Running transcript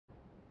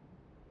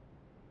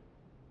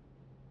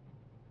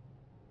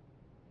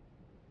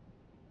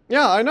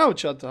Yeah, I know,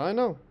 Chata, I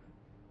know.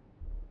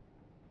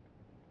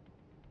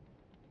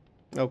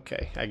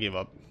 Okay, I give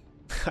up.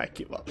 I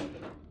give up.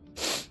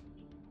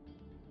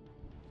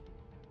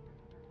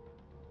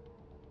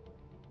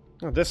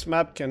 Oh, this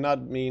map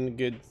cannot mean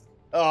good.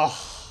 Oh,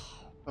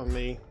 for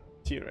me.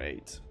 Tier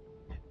 8.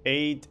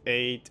 8,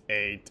 8,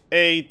 8,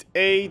 8,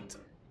 8,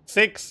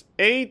 6,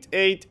 8,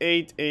 8,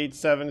 8, 8,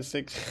 7,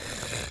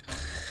 6.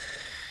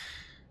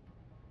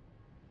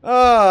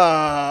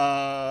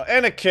 Ah,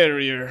 and a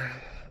carrier.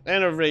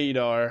 And a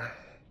radar.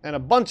 And a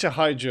bunch of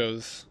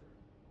hydros.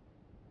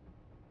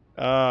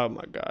 Oh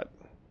my god.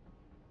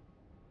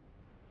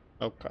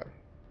 Okay.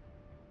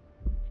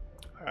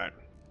 Alright.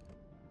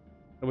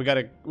 We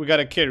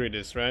gotta carry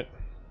this, right?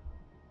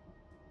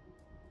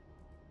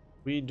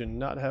 We do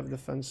not have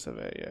defensive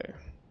AA.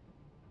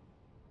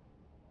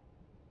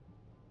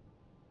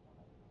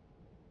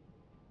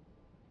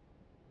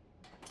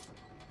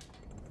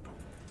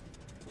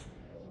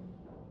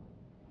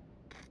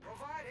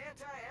 Provide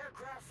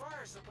anti-aircraft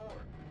fire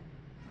support.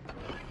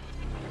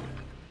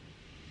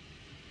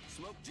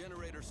 Smoke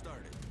generator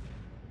started.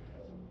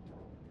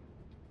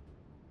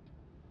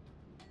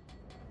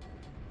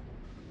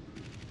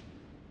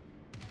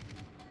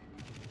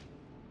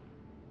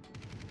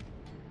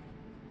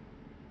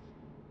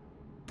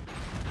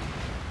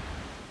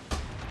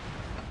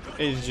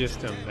 It's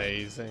just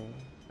amazing.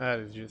 That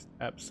is just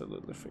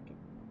absolutely freaking.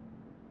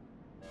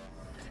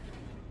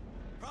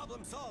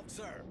 Problem solved,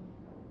 sir.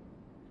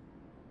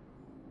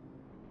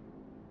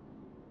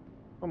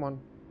 Come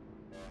on.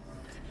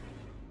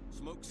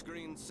 Smoke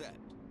screen set.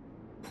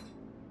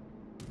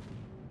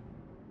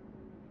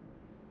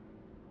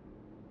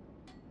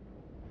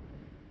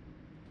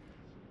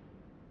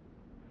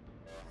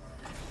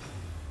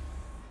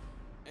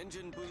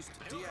 Engine boost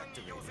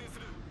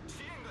deactivated.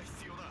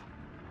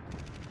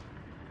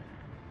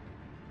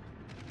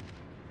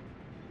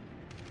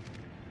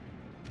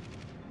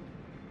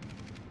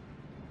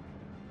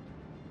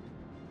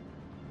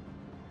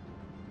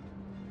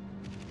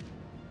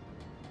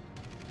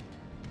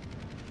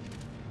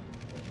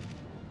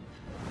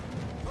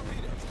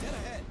 Torpedoes, dead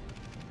ahead.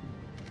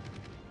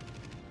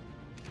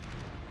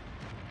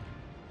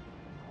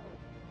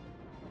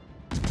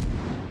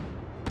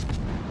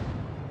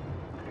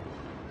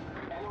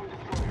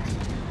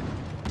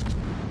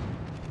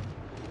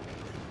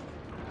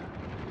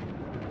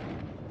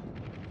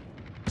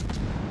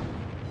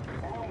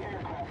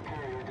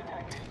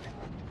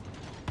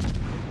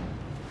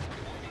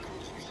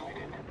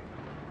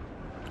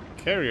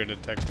 Carrier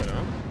detected,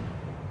 huh?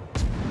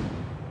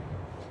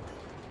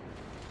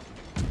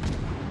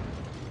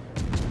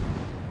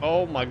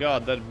 Oh my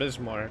god, that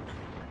Bismarck.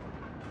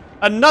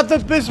 Another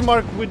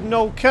Bismarck with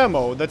no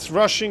camo that's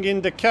rushing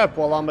in the cap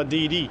while I'm a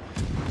DD.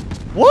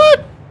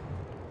 What?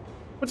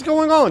 What's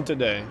going on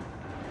today?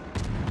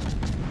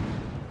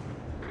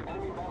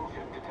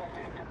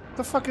 What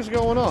the fuck is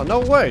going on? No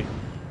way.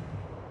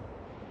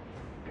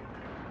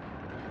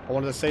 I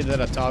wanted to say that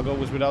Atago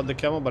was without the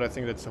camo, but I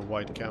think that's a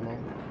white camo.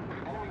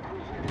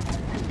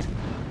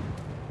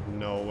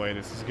 No way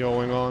this is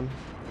going on.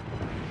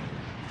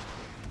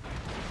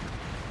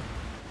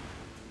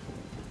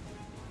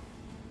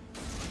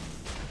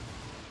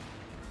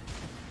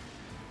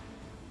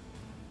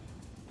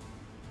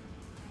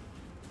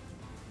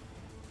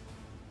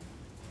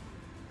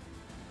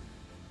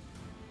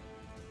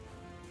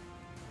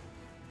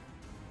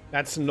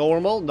 That's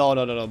normal?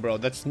 No, bro.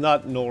 That's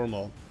not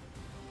normal.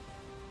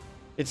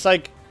 It's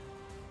like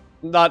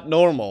not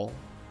normal.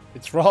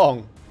 It's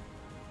wrong.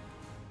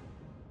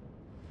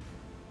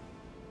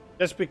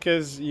 Just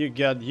because you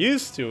get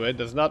used to it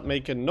does not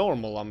make it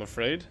normal, I'm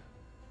afraid.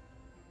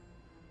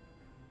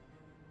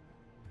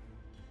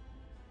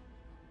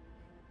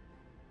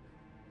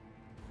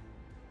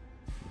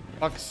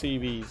 Fuck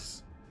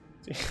CVs.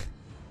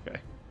 Okay.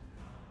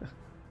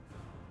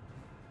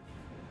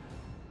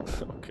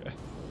 Okay.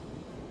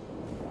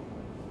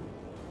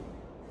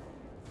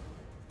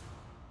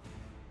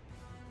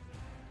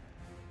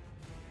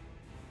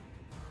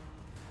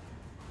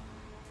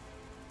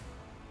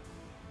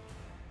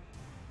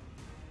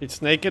 It's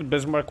naked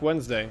Bismarck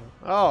Wednesday.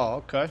 Oh,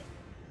 okay.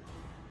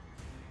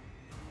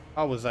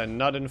 How was I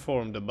not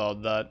informed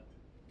about that?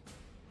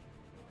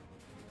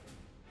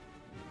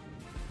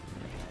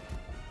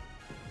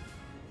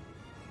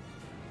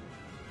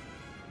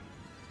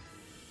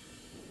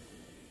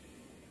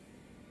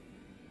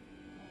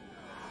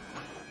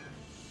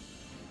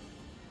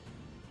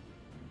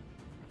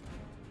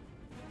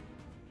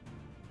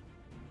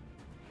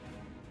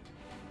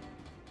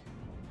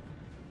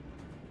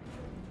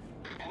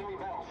 Enemy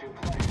battleship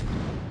flight.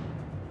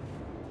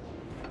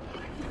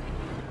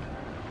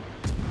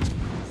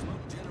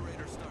 Smoke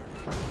generator started.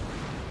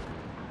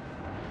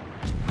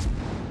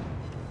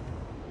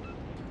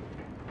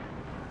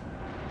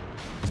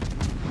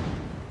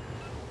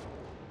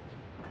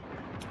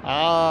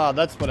 Ah,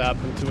 that's what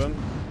happened to him.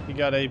 He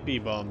got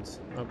AP bombs.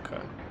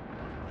 Okay.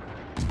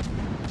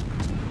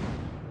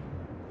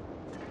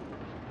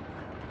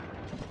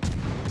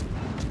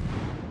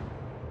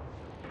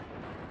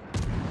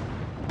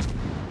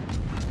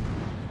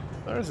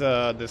 There's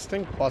a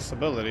distinct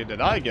possibility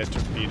that I get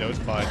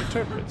torpedoed by the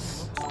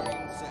turrets.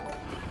 Screen set.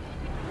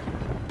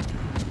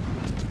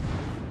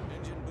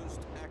 Engine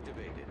boost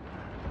activated.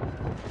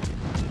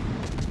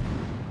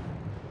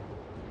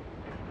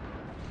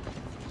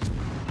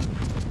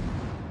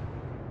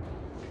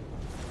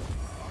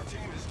 Our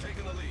team is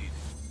taking the lead.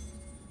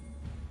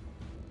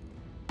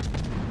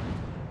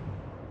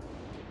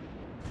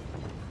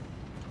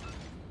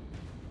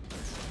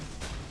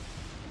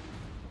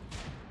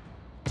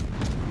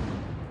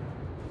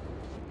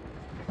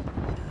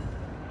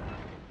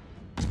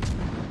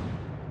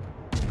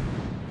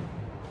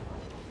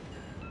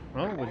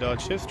 Well, we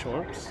dodged his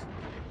torps.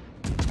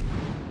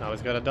 Now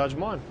he's gotta dodge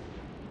mine.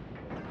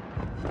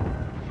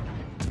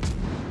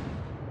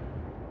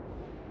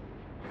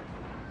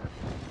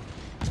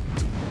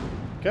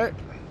 Okay,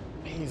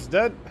 he's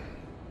dead.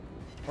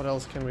 What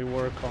else can we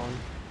work on?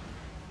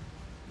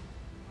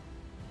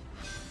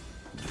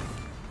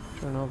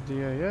 Turn off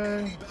the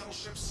AA.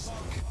 Battleship sunk.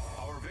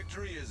 Our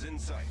victory is in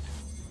sight.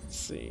 Let's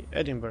see,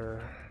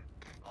 Edinburgh.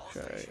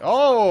 Okay.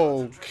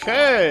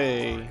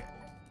 Okay.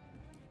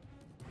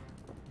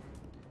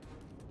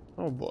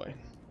 Oh boy.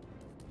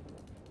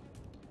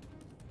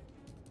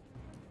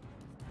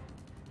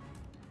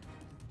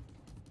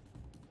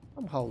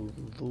 Somehow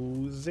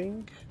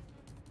losing.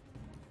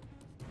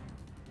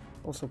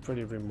 Also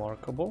pretty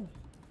remarkable.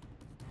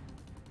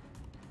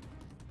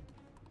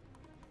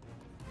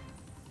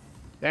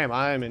 Damn,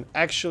 I am in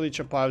actually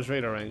Chapav's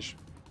radar range.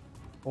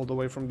 All the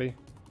way from B.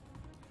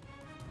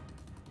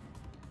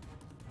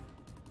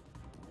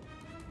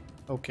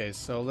 Okay,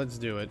 so let's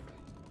do it.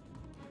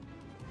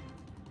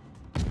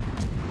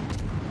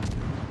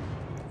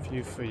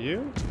 Few for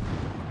you.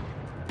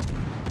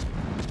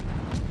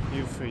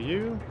 Few for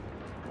you.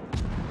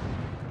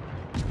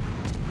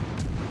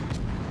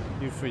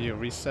 Few for you.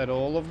 Reset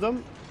all of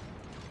them.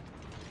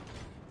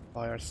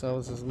 Buy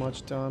ourselves as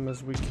much time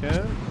as we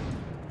can.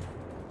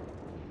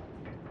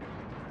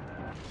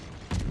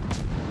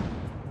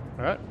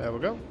 Alright, there we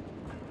go.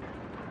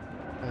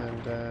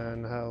 And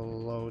then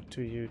hello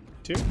to you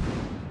too.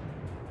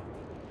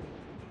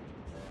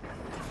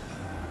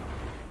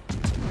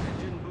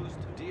 Engine boost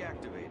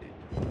deactivated.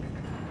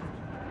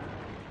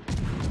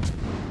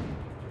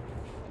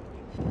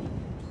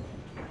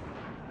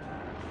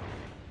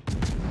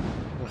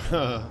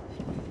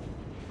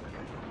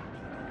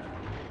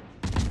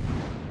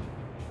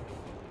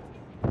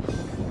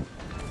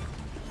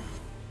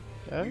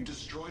 Yeah. We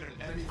destroyed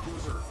an enemy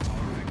cruiser.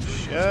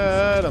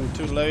 Shit, I'm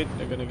too late.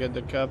 They're gonna get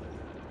the cap.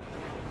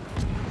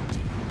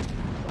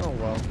 Oh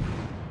well.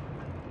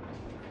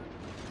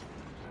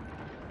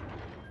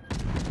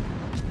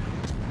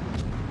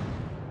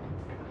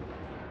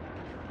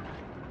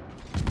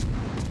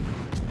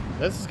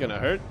 This is gonna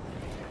hurt.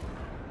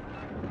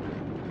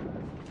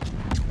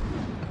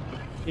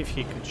 If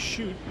he could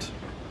shoot,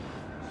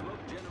 Smoke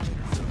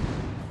generator set.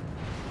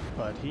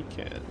 but he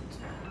can't.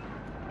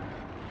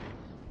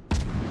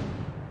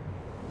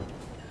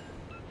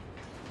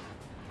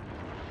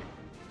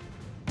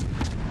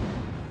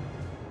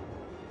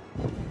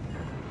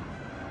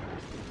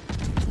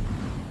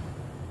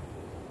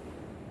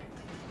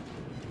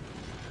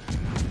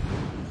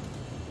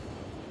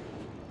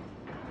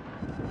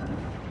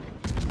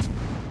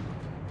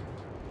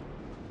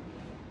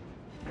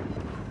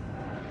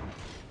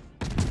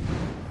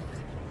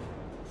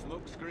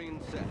 Smoke screen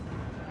set.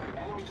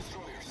 Enemy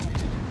destroyer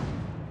sighted.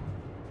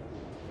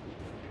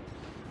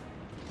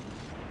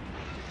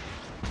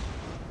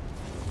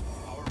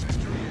 Our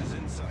victory is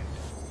in sight.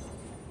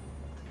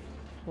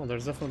 Well,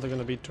 there's definitely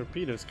gonna be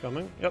torpedoes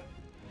coming. Yep.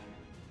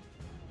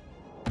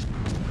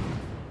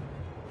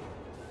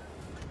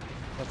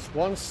 That's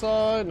one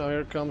side. Now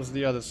here comes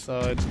the other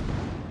side.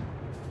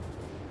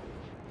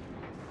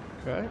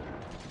 Okay.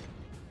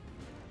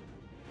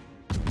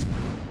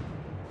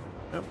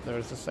 Yep,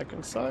 there's the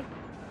second side.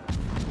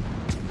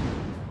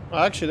 Oh,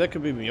 actually, that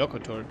could be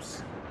Miyoko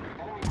torps.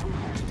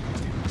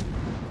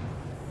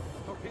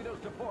 Torpedoes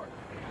to port.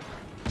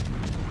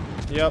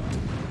 Yep.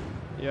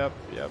 Yep.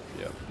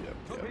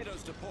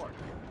 Torpedoes to port.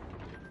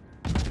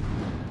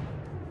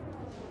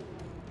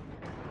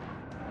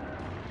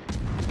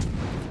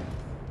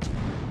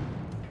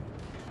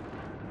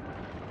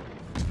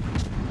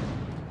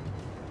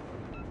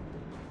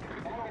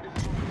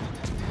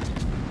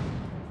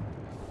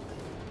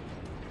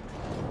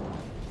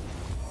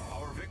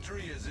 Our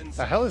victory is in The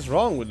sight. hell is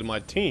wrong with my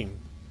team?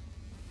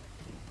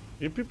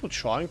 Are you people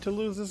trying to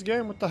lose this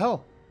game? What the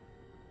hell?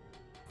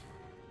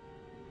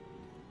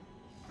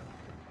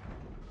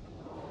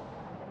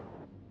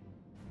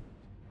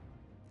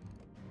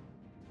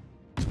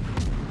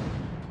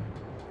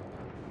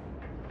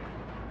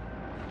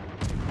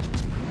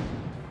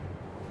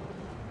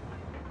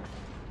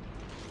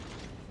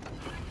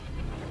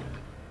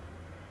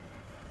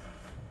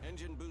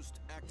 Engine boost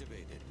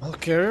activated. Well,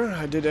 Carrier,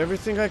 I did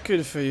everything I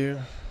could for you,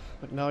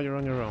 but now you're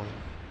on your own.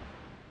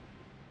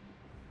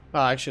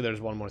 Ah, actually,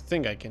 there's one more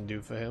thing I can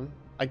do for him.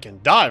 I can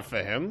die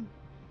for him.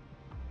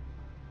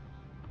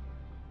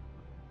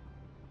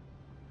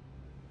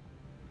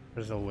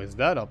 There's always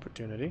that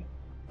opportunity.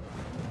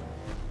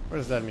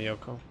 Where's that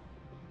Miyoko?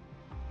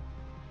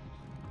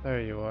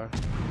 There you are.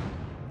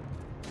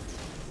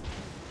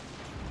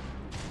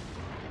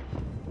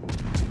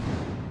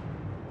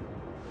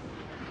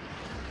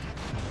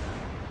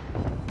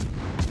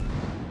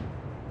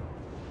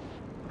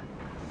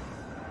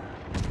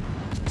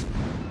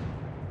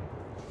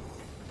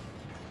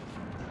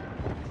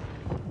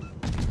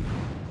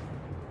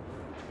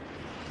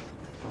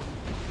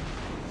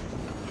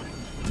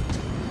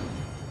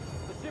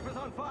 The ship is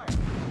on fire.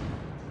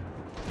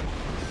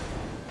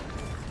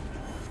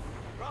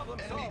 Problem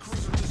Enemy solved.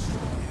 cruiser destroyed.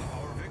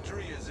 Our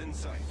victory is in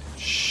sight.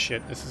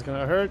 Shit, this is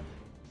gonna hurt.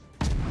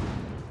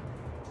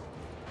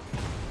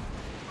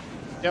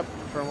 Yep,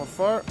 from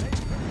afar. The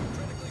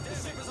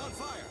ship is on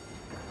fire.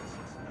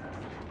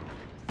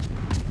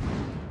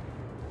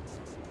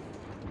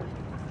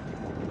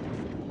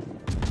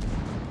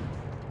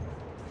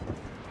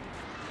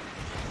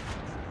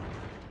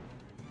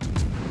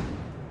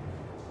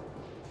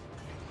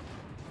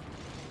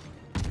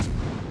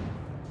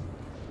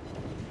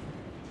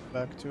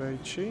 Back to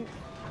HE.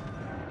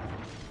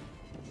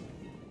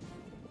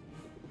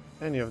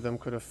 Any of them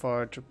could have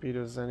fired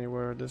torpedoes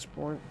anywhere at this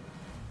point.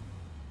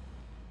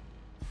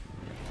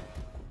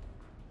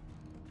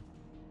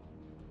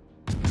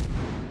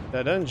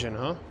 That engine,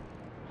 huh?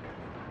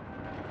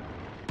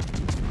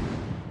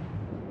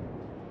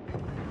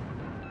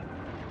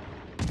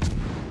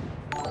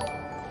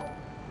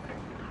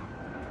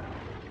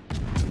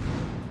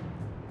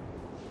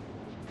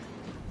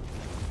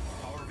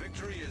 Our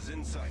victory is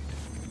in sight.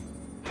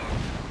 The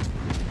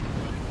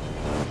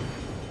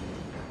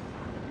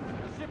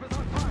ship is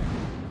on fire.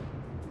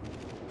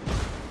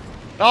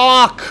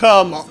 Oh,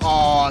 come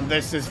on.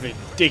 This is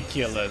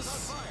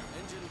ridiculous.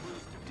 Engine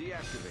boost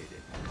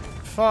deactivated.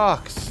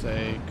 Fuck's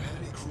sake.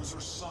 Enemy cruiser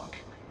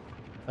sunk.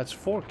 That's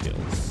 4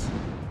 kills.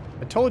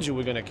 I told you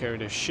we're gonna carry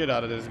the shit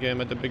out of this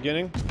game at the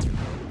beginning.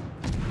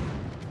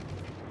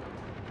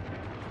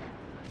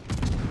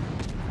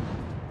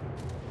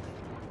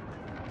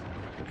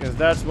 Because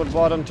that's what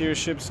bottom tier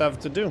ships have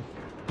to do.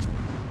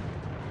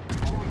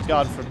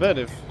 God forbid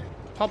if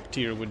top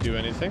tier would do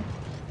anything.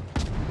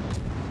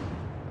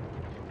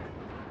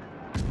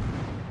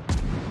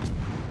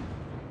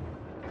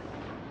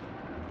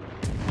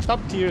 Top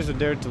tiers are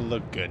there to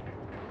look good.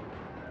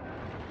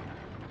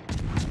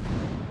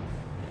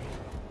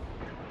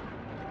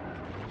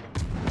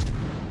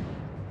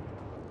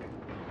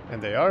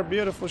 And they are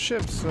beautiful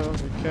ships, so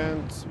you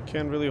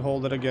can't really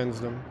hold it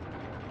against them.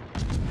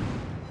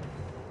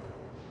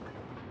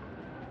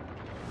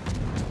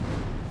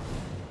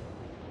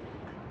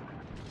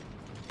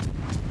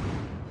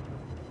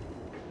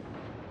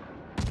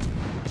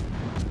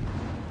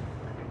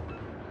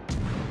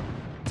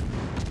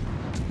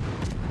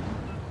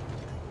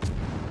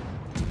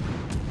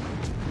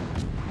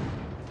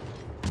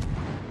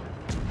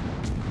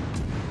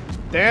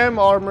 Damn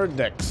armored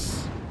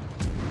decks.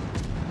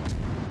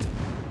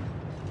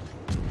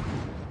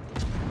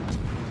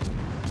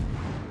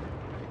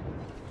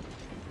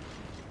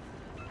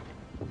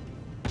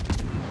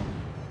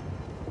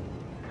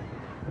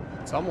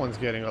 Someone's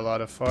getting a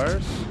lot of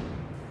fires.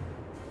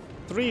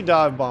 3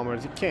 dive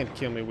bombers. You can't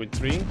kill me with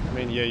 3. I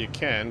mean, yeah, you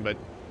can, but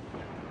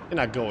you're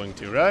not going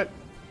to, right?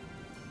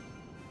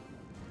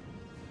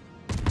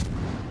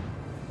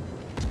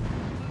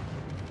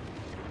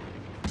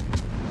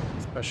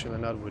 Especially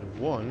not with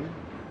 1.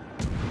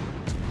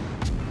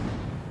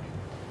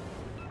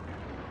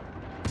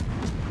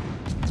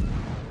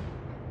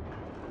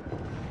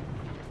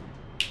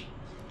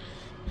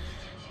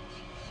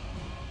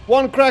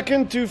 One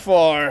Kraken too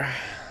far.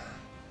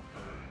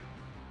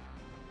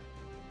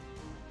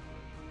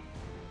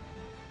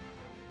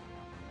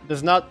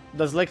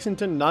 Does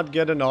Lexington not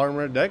get an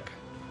armor deck?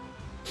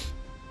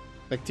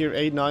 Like tier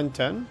 8, 9,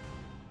 10?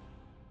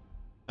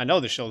 I know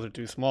the shells are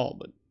too small,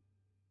 but...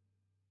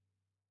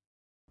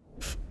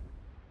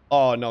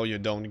 Oh, no you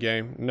don't,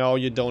 game. No,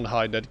 you don't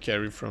hide that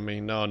carry from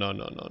me. No, no,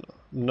 no, no, no.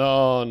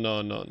 No,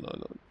 no, no, no,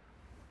 no.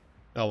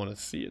 I want to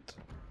see it.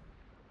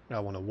 I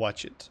want to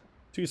watch it.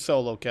 2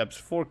 solo caps,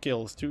 4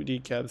 kills, 2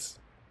 decaps,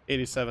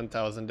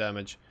 87,000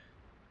 damage.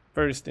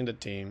 First in the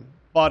team.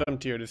 Bottom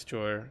tier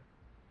destroyer.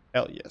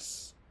 Hell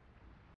yes.